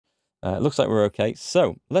It looks like we're okay.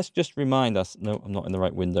 So, let's just remind us... No, I'm not in the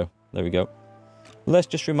right window. There we go. Let's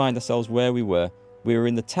just remind ourselves where we were. We were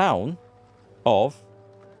in the town of...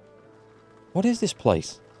 What is this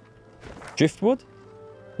place? Driftwood?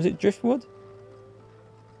 Was it Driftwood?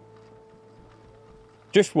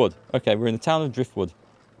 Driftwood. Okay, we're in the town of Driftwood.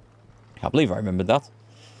 I can't believe I remembered that.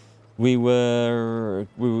 We've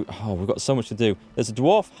got so much to do. There's a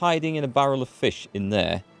dwarf hiding in a barrel of fish in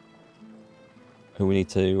there, who we need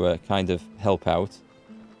to kind of help out.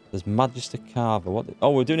 There's Magister Carver. What?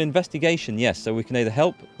 Oh, we're doing an investigation, yes. So we can either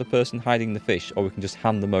help the person hiding the fish, or we can just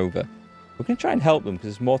hand them over. We're going to try and help them,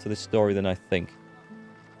 because there's more to this story than I think.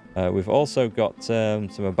 We've also got some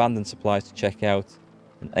abandoned supplies to check out.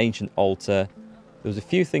 An ancient altar. There's a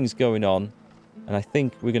few things going on. And I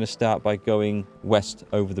think we're going to start by going west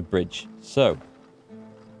over the bridge. So,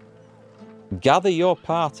 gather your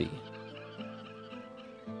party.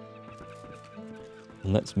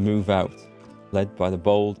 And let's move out. Led by the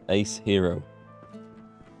bold ace hero.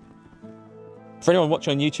 For anyone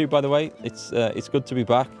watching on YouTube, by the way, it's good to be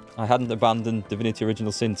back. I hadn't abandoned Divinity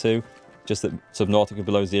Original Sin 2. Just that Subnautica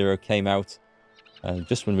Below Zero came out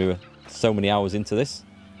just when we were so many hours into this.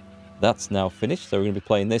 That's now finished, so we're going to be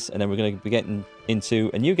playing this, and then we're going to be getting into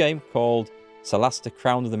a new game called Solasta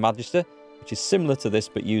Crown of the Magister, which is similar to this,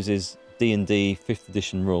 but uses D&D 5th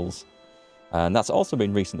edition rules. And that's also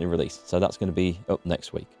been recently released, so that's going to be up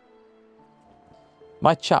next week.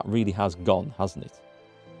 My chat really has gone, hasn't it?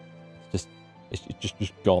 It's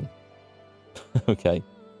just gone. Okay.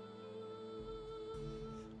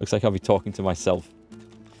 Looks like I'll be talking to myself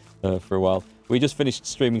for a while. We just finished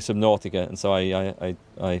streaming Subnautica, and so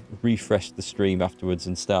I refreshed the stream afterwards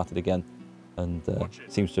and started again. And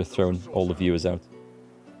seems to have thrown all the viewers out.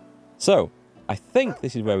 So, I think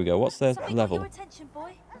this is where we go. What's the level?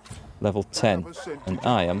 Level 10. And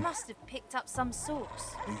I am... Must have picked up some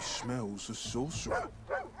source. He smells a sorcerer.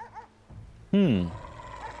 Do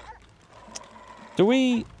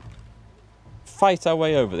we fight our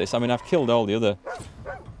way over this? I mean, I've killed all the other...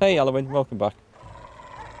 Hey, Alwyn, welcome back.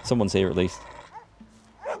 Someone's here at least.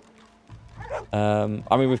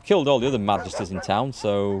 I mean, we've killed all the other magisters in town,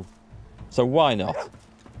 so why not?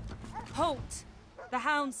 Halt! The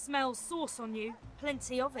hound smells sauce on you.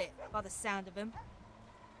 Plenty of it, by the sound of them.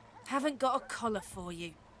 Haven't got a collar for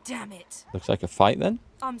you. Damn it. Looks like a fight then.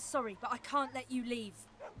 I'm sorry, but I can't let you leave.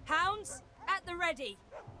 Hounds, at the ready.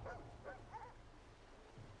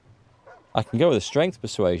 I can go with a strength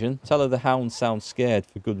persuasion. Tell her the hound sounds scared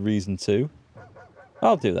for good reason too.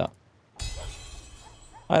 I'll do that.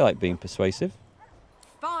 I like being persuasive.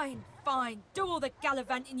 Fine, fine. Do all the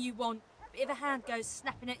gallivanting you want. But if a hand goes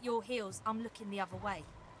snapping at your heels, I'm looking the other way.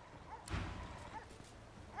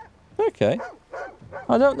 Okay.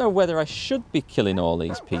 I don't know whether I should be killing all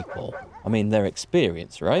these people. I mean, they're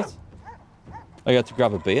experienced, right? Oh, you had to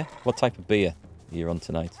grab a beer? What type of beer are you on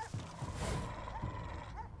tonight?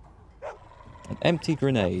 An empty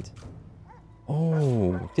grenade.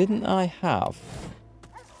 Oh, didn't I have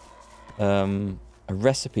a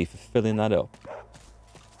recipe for filling that up?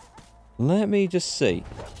 Let me just see.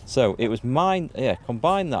 So, it was mine... Yeah,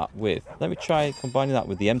 combine that with... Let me try combining that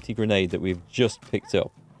with the empty grenade that we've just picked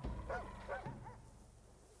up.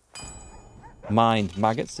 Mind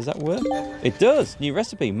maggots, does that work? It does! New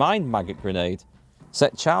recipe, mind maggot grenade.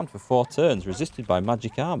 Set charmed for 4 turns, resisted by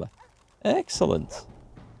magic armor. Excellent.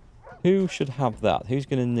 Who should have that? Who's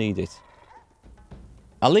going to need it?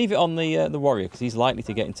 I'll leave it on the warrior, because he's likely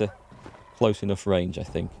to get into close enough range, I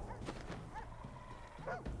think.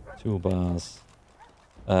 Toolbars.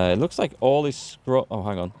 It looks like all his scroll... Oh,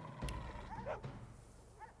 hang on.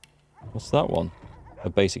 What's that one? A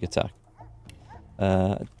basic attack.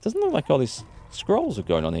 It doesn't look like all these scrolls are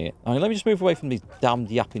going on here. I mean, let me just move away from these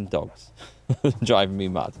damned yapping dogs. Driving me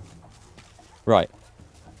mad. Right.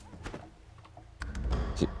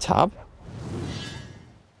 Is it tab?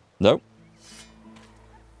 No.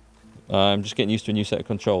 I'm just getting used to a new set of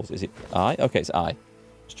controls. Is it I? Okay, it's I.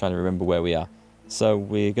 Just trying to remember where we are. So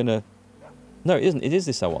we're going to... No, it isn't. It is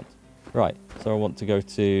this I want. Right. So I want to go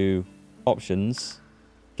to options,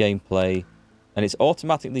 gameplay, and it's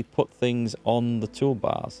automatically put things on the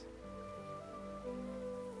toolbars.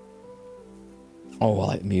 Oh, I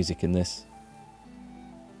like the music in this.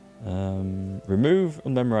 Remove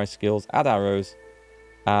unmemorized skills, add arrows,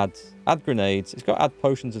 add grenades. It's got add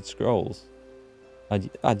potions and scrolls.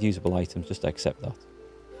 Add usable items, just accept that.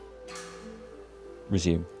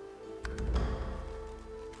 Resume.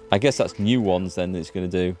 I guess that's new ones then that it's going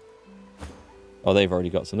to do. Oh, they've already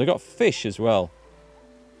got some. They've got fish as well.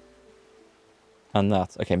 And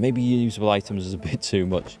that. Okay, maybe usable items is a bit too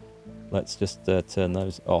much. Let's just turn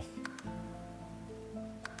those off.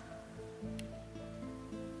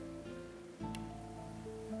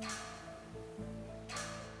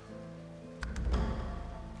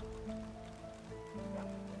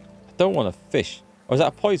 don't want a fish. Oh, is that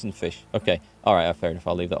a poison fish? Okay. All right, fair enough.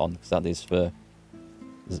 I'll leave that on because that is for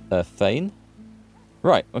Thane.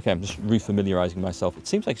 Right, okay. I'm just refamiliarizing myself. It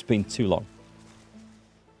seems like it's been too long.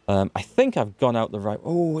 I think I've gone out the right...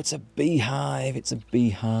 Oh, it's a beehive. It's a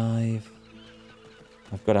beehive.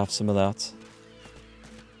 I've got to have some of that.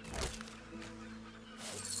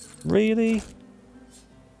 Really?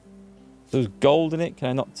 There's gold in it. Can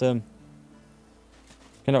I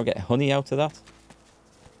not get honey out of that?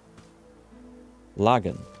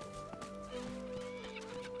 Lagan.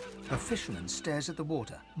 A fisherman stares at the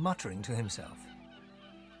water, muttering to himself.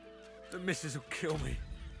 The missus will kill me.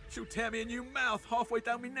 She'll tear me a new mouth halfway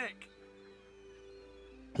down my neck.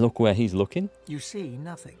 Look where he's looking. You see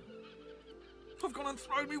nothing. I've gone and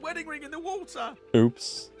thrown my wedding ring in the water.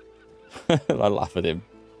 Oops. I laugh at him.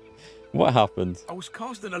 What happened? I was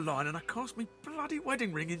casting a line and I cast me bloody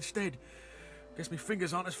wedding ring instead. Guess my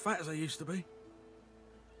fingers aren't as fat as they used to be.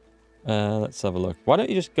 Let's have a look. Why don't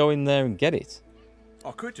you just go in there and get it?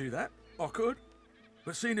 I could do that. I could.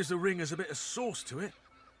 But seeing as the ring has a bit of sauce to it,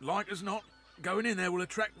 like as not, going in there will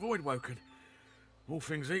attract Voidwoken. All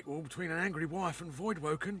things equal, between an angry wife and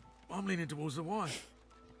Voidwoken, I'm leaning towards the wife.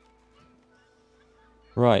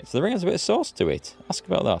 Right, so the ring has a bit of sauce to it. Ask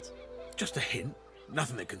about that. Just a hint,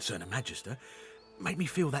 nothing that concerned a magister, made me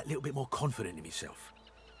feel that little bit more confident in myself.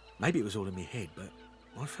 Maybe it was all in my head, but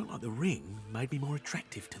I felt like the ring made me more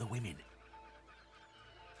attractive to the women.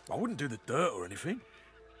 I wouldn't do the dirt or anything,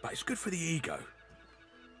 but it's good for the ego.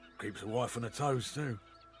 Keeps a wife on her toes too.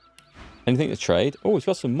 Anything to trade? Oh, we've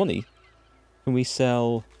got some money. Can we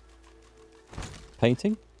sell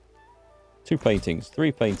painting? 2 paintings,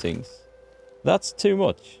 3 paintings. That's too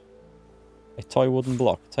much. A toy wooden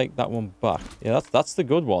block. Take that one back. Yeah, that's the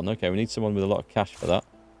good one. Okay, we need someone with a lot of cash for that.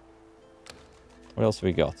 What else have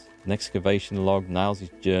we got? An excavation log,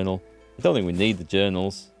 Niles' journal. I don't think we need the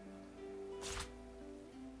journals.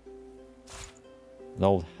 An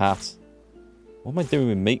old hat. What am I doing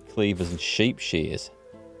with meat cleavers and sheep shears?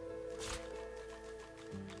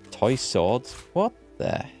 Toy swords? What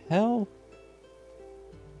the hell?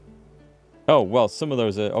 Oh, well, some of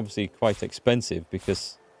those are obviously quite expensive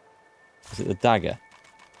because... Is it the dagger?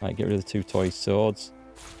 Right, get rid of the 2 toy swords.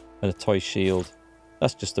 And a toy shield.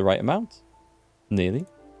 That's just the right amount. Nearly.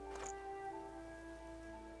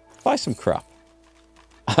 Buy some crap.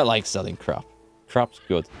 I like selling crap. Crap's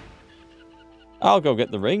good. I'll go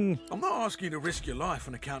get the ring. I'm not asking you to risk your life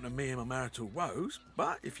on account of me and my marital woes,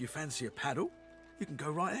 but if you fancy a paddle, you can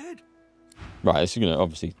go right ahead. Right, this is going to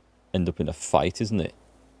obviously end up in a fight, isn't it?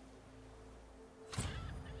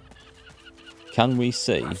 Can we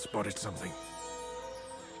see? I've spotted something.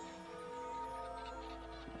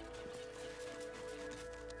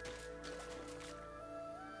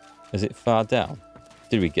 Is it far down?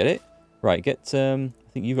 Did we get it? Right, get... I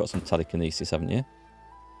think you've got some telekinesis, haven't you?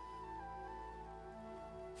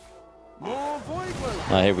 More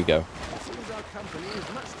Voidwoken. Ah, here we go. Seems our company is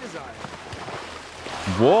much desired.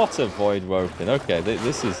 Water Voidwoken. Okay,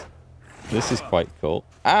 this is quite cool.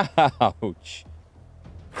 Ouch!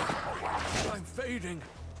 I'm fading.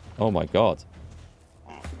 Oh my god.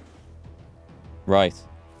 Right.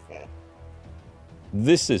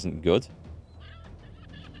 This isn't good.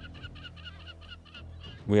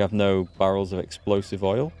 We have no barrels of explosive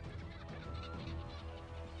oil.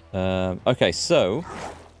 Okay, so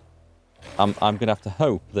I'm gonna have to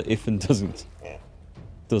hope that Ifan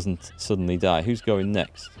doesn't suddenly die. Who's going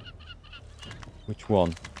next? Which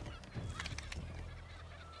one?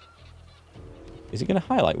 Is it going to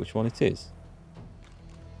highlight which one it is?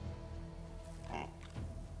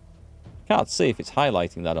 Can't see if it's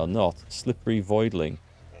highlighting that or not. Slippery Voidling.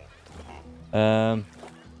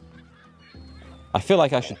 I feel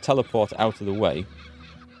like I should teleport out of the way.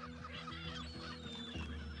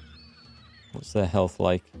 What's their health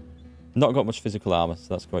like? Not got much physical armor, so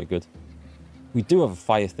that's quite good. We do have a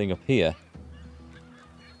fire thing up here.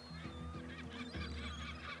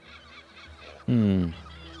 Go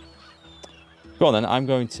on then, I'm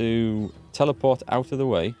going to teleport out of the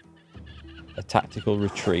way. A tactical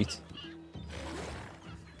retreat.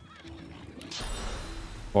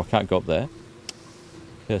 Oh, I can't go up there.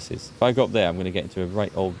 Curses. If I go up there, I'm going to get into a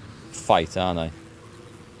right old fight, aren't I?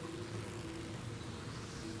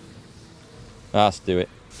 Let's do it.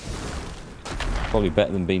 Probably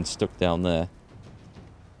better than being stuck down there.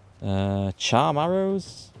 Charm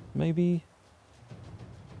arrows, maybe?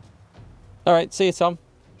 Alright, see you, Tom.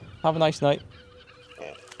 Have a nice night.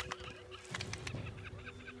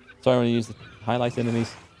 So I want to use the highlight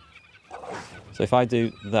enemies. So if I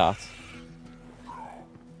do that...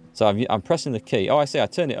 So I'm pressing the key. Oh, I see, I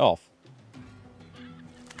turn it off.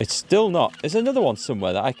 It's still not. There's another one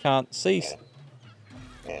somewhere that I can't see.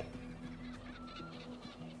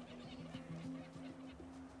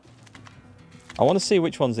 I want to see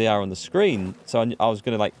which ones they are on the screen. So I was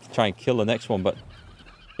going to like try and kill the next one, but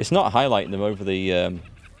it's not highlighting them over the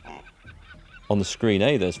on the screen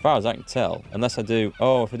either, as far as I can tell. Unless I do...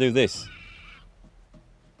 Oh, if I do this.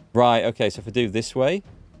 Right, okay, so if I do this way...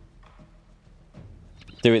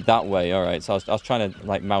 Do it that way, alright. So I was trying to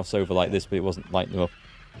like mouse over like this, but it wasn't lighting them up.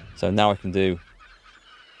 So now I can do...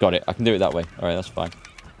 Got it, I can do it that way. Alright, that's fine.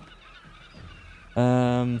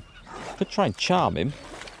 Could try and charm him.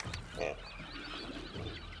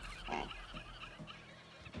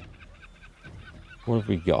 What have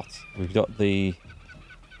we got? We've got the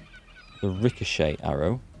ricochet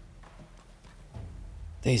arrow.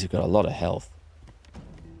 These have got a lot of health. I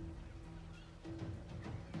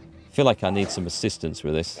feel like I need some assistance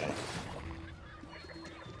with this.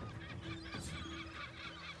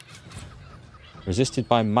 Resisted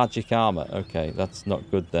by magic armor. Okay, that's not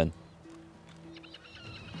good then.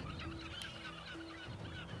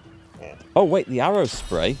 Oh wait, the arrow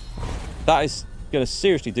spray. That is going to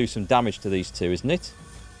seriously do some damage to these two, isn't it?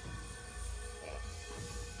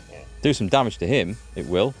 Do some damage to him, it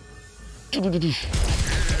will. Did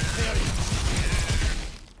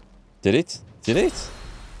it? Did it?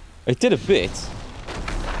 It did a bit.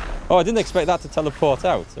 Oh, I didn't expect that to teleport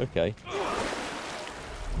out. Okay.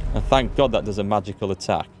 And thank God that does a magical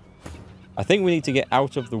attack. I think we need to get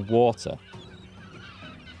out of the water.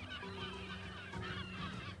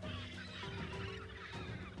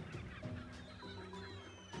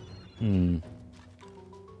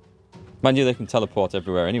 Mind you, they can teleport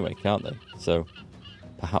everywhere anyway, can't they? So,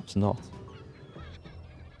 perhaps not.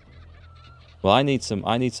 Well, I need some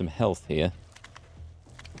health here.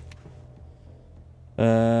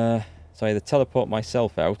 So I either teleport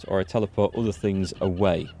myself out or I teleport other things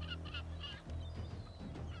away.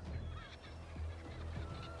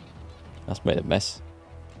 That's made a mess.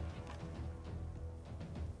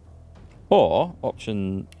 Or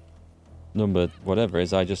option number whatever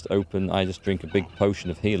is I just drink a big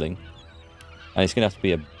potion of healing. And it's going to have to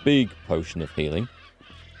be a big potion of healing.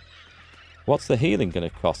 What's the healing going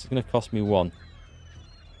to cost? It's going to cost me 1.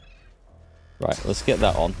 Right, let's get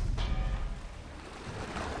that on.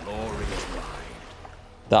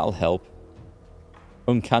 That'll help.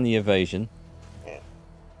 Uncanny evasion.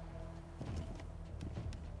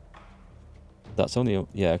 That's only...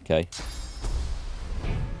 Yeah, okay.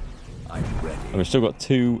 I'm ready. And we've still got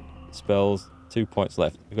 2 spells, 2 points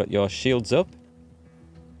left. We've got your shields up.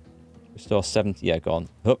 Restore 70. Yeah, go on.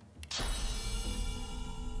 Up.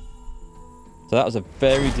 So that was a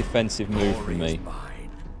very defensive move from me.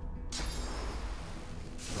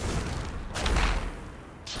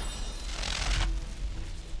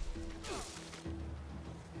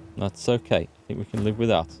 That's okay. I think we can live with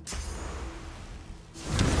that.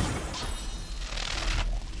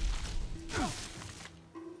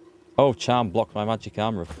 Oh, charm blocked my magic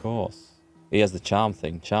armor, of course. He has the charm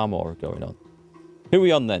thing, charm aura going on. Who are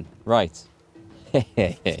we on then? Right.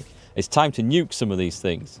 It's time to nuke some of these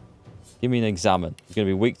things. Give me an examine. You're going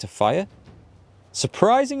to be weak to fire?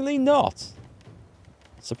 Surprisingly not.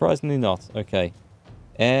 Surprisingly not. Okay.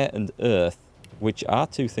 Air and earth, which are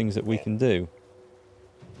 2 things that we can do.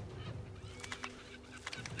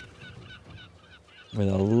 With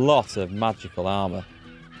a lot of magical armor.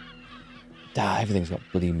 Everything's got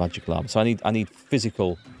bloody magical armor. So I need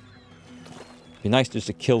physical. It'd be nice just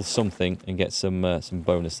to kill something and get some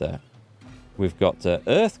bonus there. We've got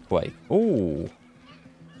earthquake. Ooh.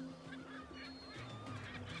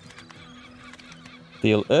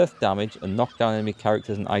 Deal earth damage and knock down enemy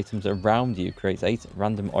characters and items around you. Creates 8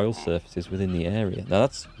 random oil surfaces within the area. Now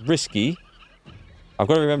that's risky. I've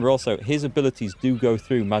got to remember also, his abilities do go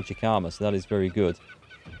through magic armor, so that is very good.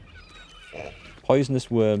 Poisonous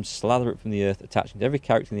worms slather up from the earth, attaching to every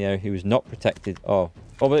character in the area who is not protected. Oh,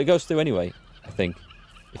 but it goes through anyway, I think,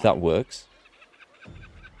 if that works.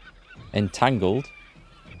 Entangled.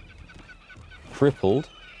 Crippled.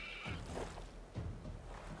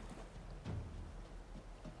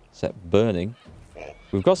 Set burning.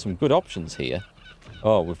 We've got some good options here.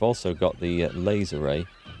 Oh, we've also got the laser ray.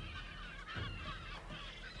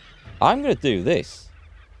 I'm going to do this.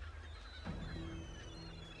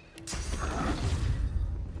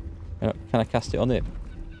 Can I cast it on him?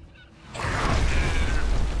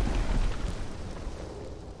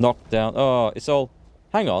 Knock down. Oh, it's all...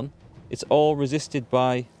 Hang on. It's all resisted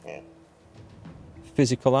by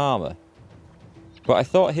physical armor. But I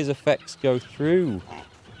thought his effects go through.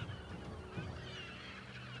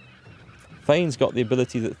 Fane's got the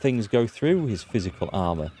ability that things go through his physical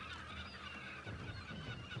armor.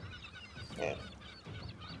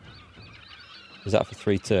 Is that for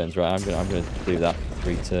 3 turns? Right, I'm gonna do that for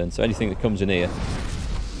 3 turns. So anything that comes in here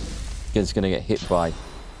is going to get hit by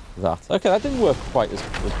that. Okay, that didn't work quite as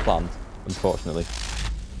planned, unfortunately.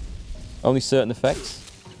 Only certain effects.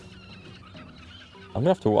 I think I'm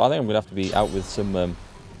gonna have to be out with some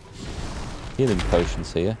healing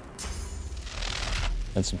potions here.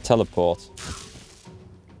 And some teleport.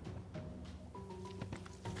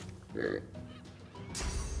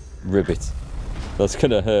 Ribbit. That's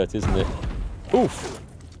gonna hurt, isn't it? Oof!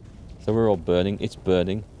 So we're all burning. It's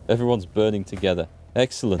burning. Everyone's burning together.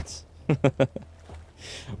 Excellent.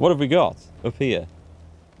 What have we got up here?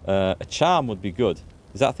 A charm would be good.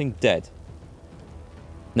 Is that thing dead?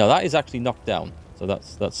 No, that is actually knocked down. So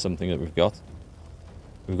that's something that we've got.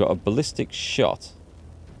 We've got a ballistic shot.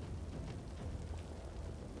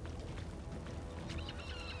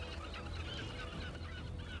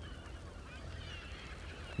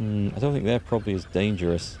 I don't think they're probably as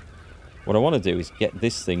dangerous. What I want to do is get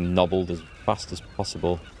this thing nobbled as fast as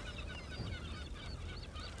possible.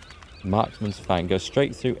 Marksman's Fang. Go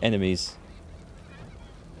straight through enemies.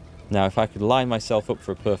 Now, if I could line myself up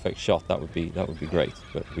for a perfect shot, that would be great,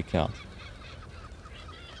 but we can't.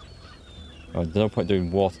 Oh, there's no point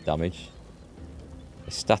doing water damage.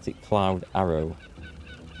 A static cloud arrow.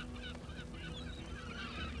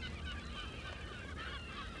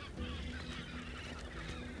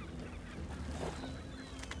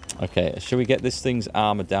 Okay, shall we get this thing's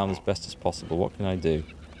armor down as best as possible? What can I do?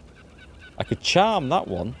 I could charm that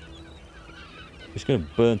one. It's going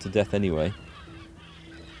to burn to death anyway.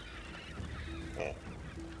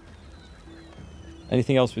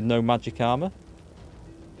 Anything else with no magic armor?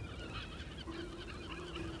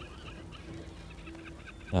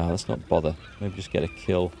 Ah, let's not bother. Maybe just get a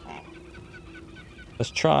kill.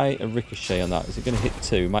 Let's try a ricochet on that. Is it going to hit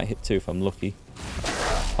 2? It might hit 2 if I'm lucky.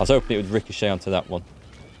 I was hoping it would ricochet onto that one.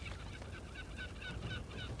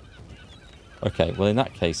 Okay, well in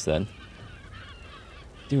that case then,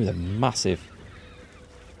 do with a massive...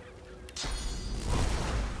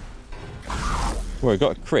 Well, we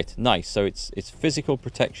got a crit. Nice. So its physical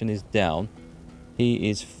protection is down. He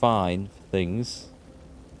is fine for things.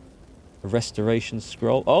 A restoration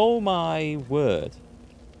scroll. Oh my word.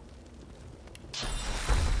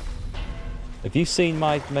 Have you seen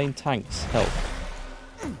my main tank's health?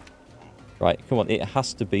 Right, come on. It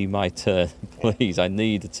has to be my turn. Please, I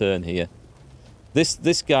need a turn here.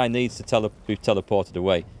 This guy needs to be teleported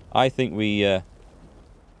away. I think we...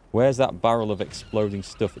 where's that barrel of exploding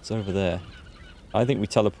stuff? It's over there. I think we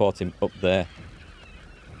teleport him up there.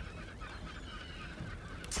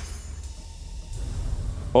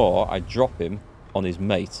 Or I drop him on his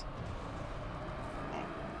mate.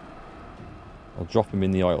 I'll drop him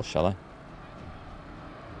in the oil, shall I?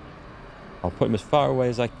 I'll put him as far away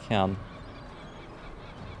as I can.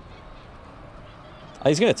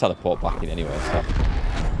 He's going to teleport back in anyway. So.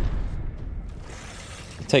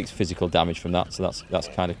 It takes physical damage from that, so that's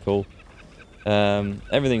kind of cool.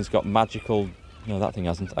 Everything's got magical... No, that thing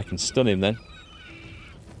hasn't. I can stun him then.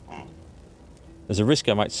 There's a risk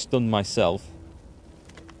I might stun myself.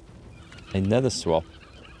 A nether swap.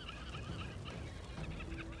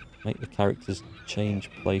 Make the characters change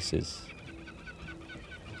places.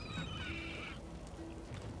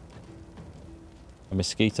 A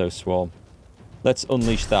mosquito swarm. Let's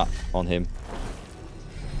unleash that on him.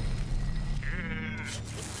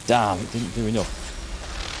 Damn, it didn't do enough.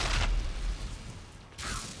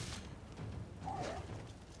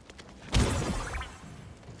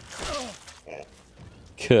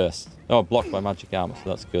 Cursed. Oh, blocked by magic armor, so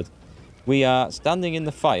that's good. We are standing in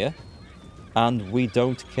the fire, and we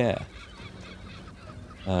don't care.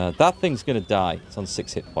 That thing's going to die. It's on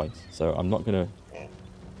 6 hit points, so I'm not going to...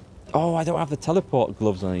 Oh, I don't have the teleport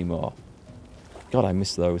gloves on anymore. God, I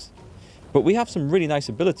miss those. But we have some really nice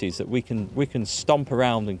abilities that we can stomp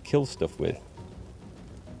around and kill stuff with.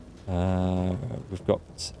 We've got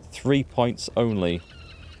 3 points only.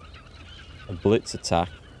 A blitz attack.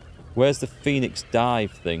 Where's the Phoenix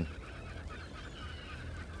dive thing?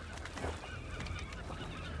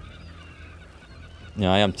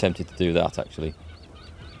 Yeah, I am tempted to do that, actually.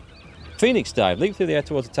 Phoenix dive. Leap through the air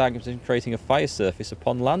towards a target position, creating a fire surface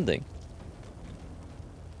upon landing.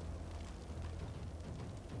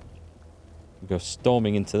 Go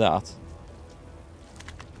storming into that.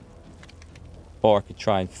 Or I could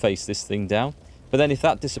try and face this thing down. But then if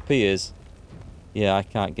that disappears, yeah, I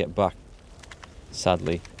can't get back.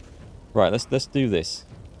 Sadly. Right, let's do this.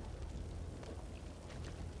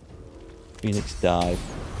 Phoenix dive.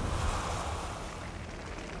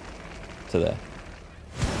 To there.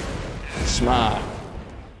 Smack!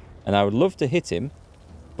 And I would love to hit him,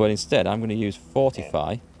 but instead I'm going to use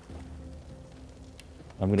Fortify.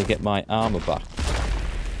 I'm going to get my armour back.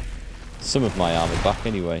 Some of my armour back,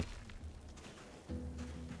 anyway.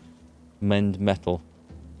 Mend metal.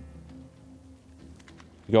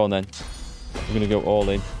 Go on, then. I'm going to go all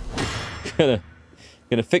in.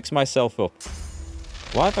 Gonna fix myself up.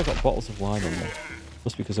 Why have I got bottles of wine on there?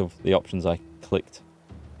 Must be because of the options I clicked.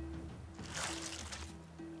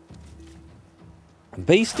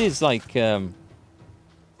 Beast is like... I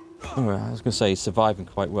was going to say surviving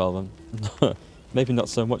quite well. Maybe not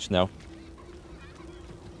so much now.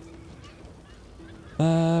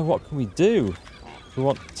 What can we do? We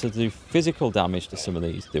want to do physical damage to some of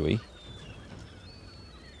these, do we?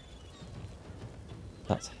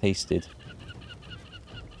 That's hasted.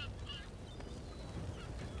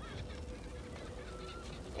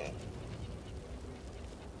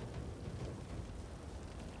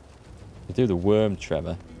 We do the worm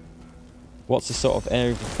tremor. What's the sort of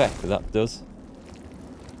area of effect that does?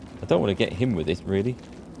 I don't want to get him with it, really.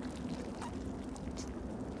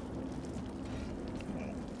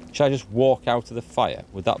 Should I just walk out of the fire?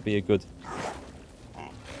 Would that be a good...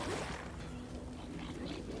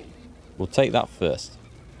 We'll take that first.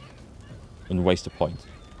 And waste a point.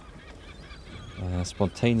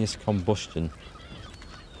 Spontaneous combustion.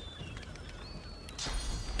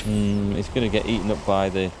 It's going to get eaten up by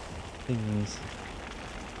the things.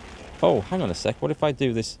 Oh, hang on a sec. What if I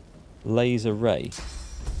do this laser ray?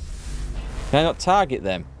 Can I not target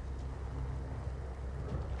them?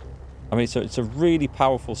 I mean, so it's a really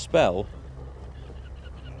powerful spell.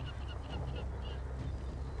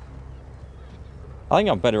 I think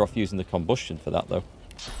I'm better off using the combustion for that, though.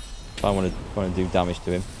 If I want to do damage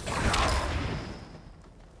to him.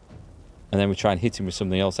 And then we try and hit him with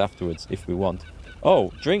something else afterwards, if we want.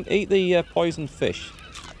 Oh, eat the poisoned fish.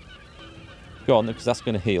 Go on, because that's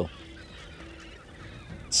going to heal.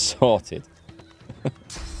 Sorted.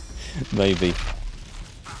 Maybe.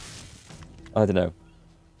 I don't know.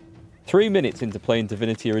 3 minutes into playing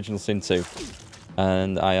Divinity Original Sin 2.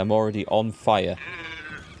 And I am already on fire.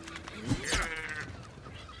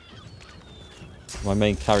 My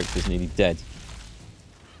main character is nearly dead.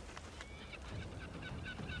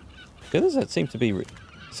 The others seem to be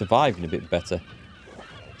surviving a bit better.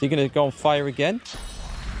 Is he going to go on fire again?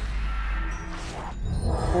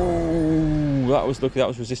 Oh, that was lucky. That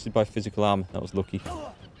was resisted by physical armor. That was lucky.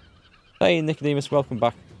 Hey, Nicodemus, welcome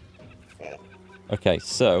back. Okay,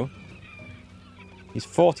 so... He's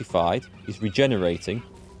fortified. He's regenerating.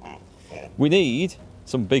 We need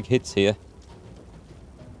some big hits here.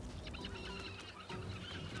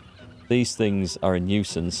 These things are a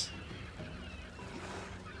nuisance.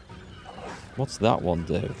 What's that one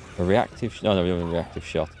do? A reactive... No, we don't have a reactive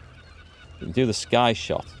shot. We can do the sky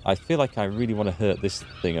shot. I feel like I really want to hurt this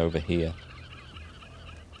thing over here.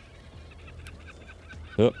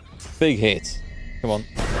 Oh, big hit. Come on.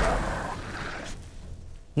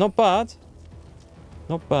 Not bad.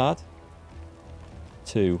 Not bad.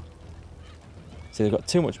 2. See, they've got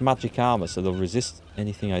too much magic armor, so they'll resist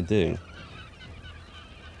anything I do.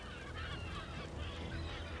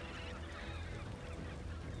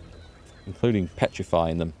 Including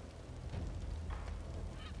petrifying them.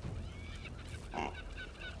 Have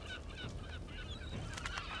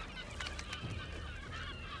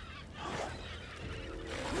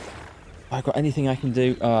I got anything I can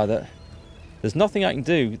do? There's nothing I can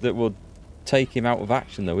do that will take him out of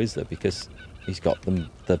action, though, is there? Because he's got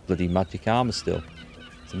the bloody magic armor still.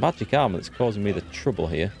 It's the magic armor that's causing me the trouble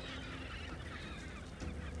here.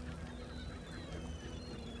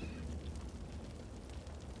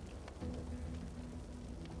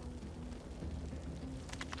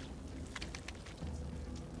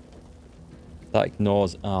 That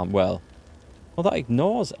ignores armor. Well, that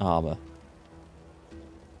ignores armor.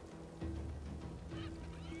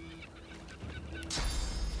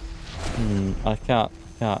 I can't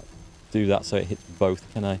do that so it hits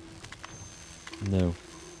both, can I? No.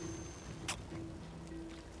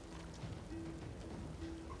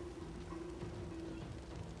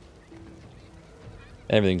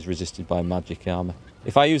 Everything's resisted by magic armor.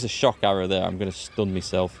 If I use a shock arrow there, I'm going to stun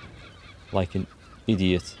myself like an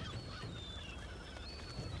idiot.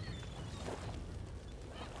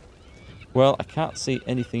 Well, I can't see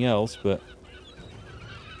anything else, but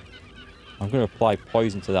I'm going to apply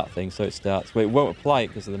poison to that thing so it starts. Well, it won't apply it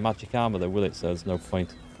because of the magic armor, though, will it? So there's no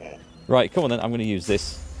point. Right, come on then. I'm going to use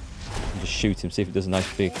this. And just shoot him, see if it does a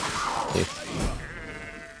nice big hit.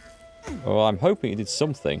 Oh, I'm hoping it did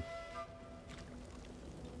something.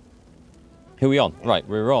 Who are we on? Right,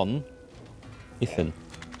 we're on Ethan.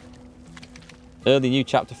 Early new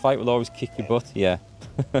chapter fight will always kick your butt. Yeah.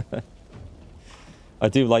 I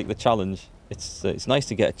do like the challenge. It's nice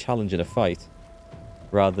to get a challenge in a fight.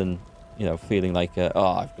 rather than, you know, feeling like, oh,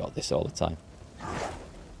 I've got this all the time.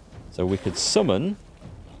 So we could summon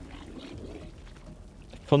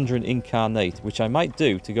a Conjure and Incarnate, which I might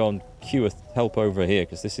do to go and cure help over here,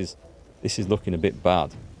 because this is looking a bit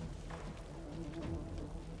bad.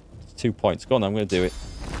 It's 2 points. Go on, I'm going to do it.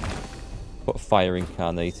 Put a Fire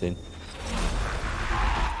Incarnate in.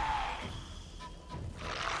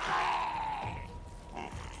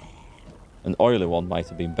 An oiler one might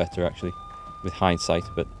have been better, actually, with hindsight,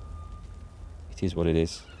 but it is what it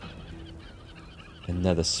is.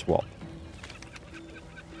 Another swap.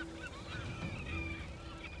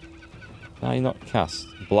 Can I not cast?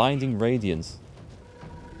 Blinding Radiance.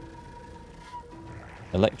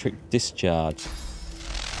 Electric Discharge.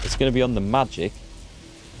 It's going to be on the magic.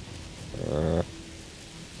 Can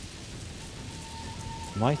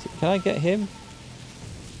I get him?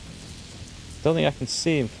 Don't think I can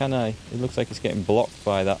see him, can I? It looks like it's getting blocked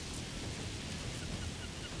by that.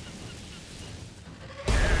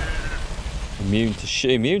 Immune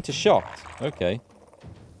to shocked. Okay.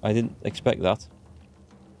 I didn't expect that.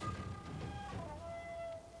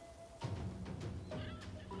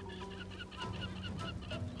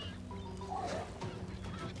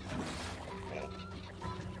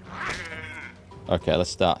 Okay,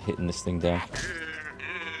 let's start hitting this thing down.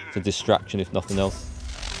 It's a distraction, if nothing else.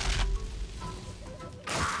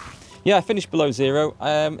 Yeah, I finished below 0.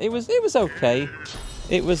 It was okay.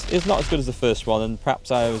 It was not as good as the first one, and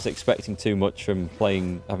perhaps I was expecting too much from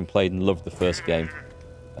having played and loved the first game.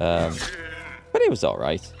 But it was all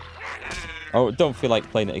right. I don't feel like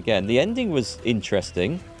playing it again. The ending was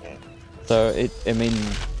interesting. So I mean,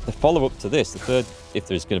 the follow-up to this, the third, if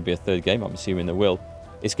there's going to be a third game, I'm assuming there will.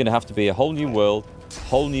 It's going to have to be a whole new world, a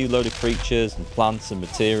whole new load of creatures and plants and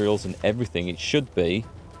materials and everything. It should be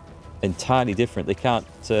entirely different. They can't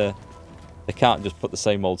just put the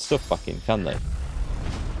same old stuff back in, can they?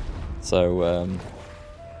 So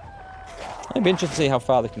it'd be interesting to see how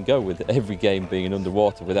far they can go with every game being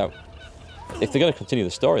underwater without... If they're going to continue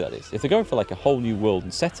the story, that is. If they're going for like a whole new world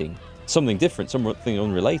and setting, something different, something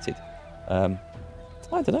unrelated. I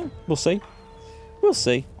don't know. We'll see. We'll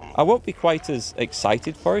see. I won't be quite as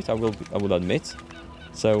excited for it, I will admit.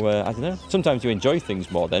 So, I don't know. Sometimes you enjoy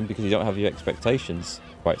things more then because you don't have your expectations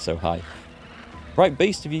quite so high. Right,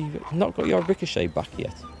 Beast, have you not got your ricochet back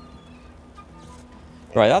yet?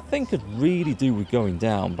 Right, that thing could really do with going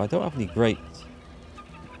down, but I don't have any great...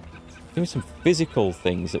 Give me some physical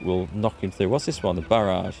things that will knock him through. What's this one? The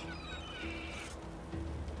barrage.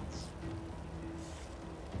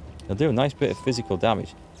 They'll do a nice bit of physical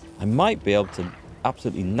damage. I might be able to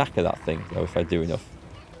absolutely knacker that thing, though, if I do enough.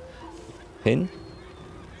 Pin.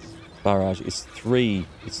 Barrage. It's 3.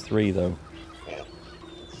 It's 3, though.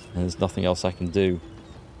 And there's nothing else I can do.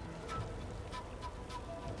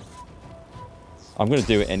 I'm going to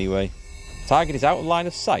do it anyway. Target is out of line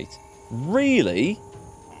of sight. Really?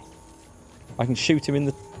 I can shoot him in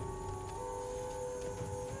the...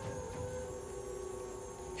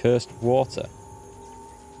 Cursed water.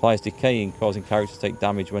 Applies decaying, causing characters to take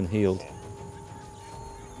damage when healed.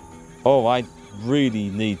 Oh, I really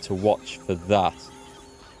need to watch for that.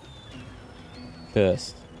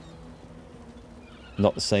 Cursed.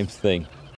 Not the same thing.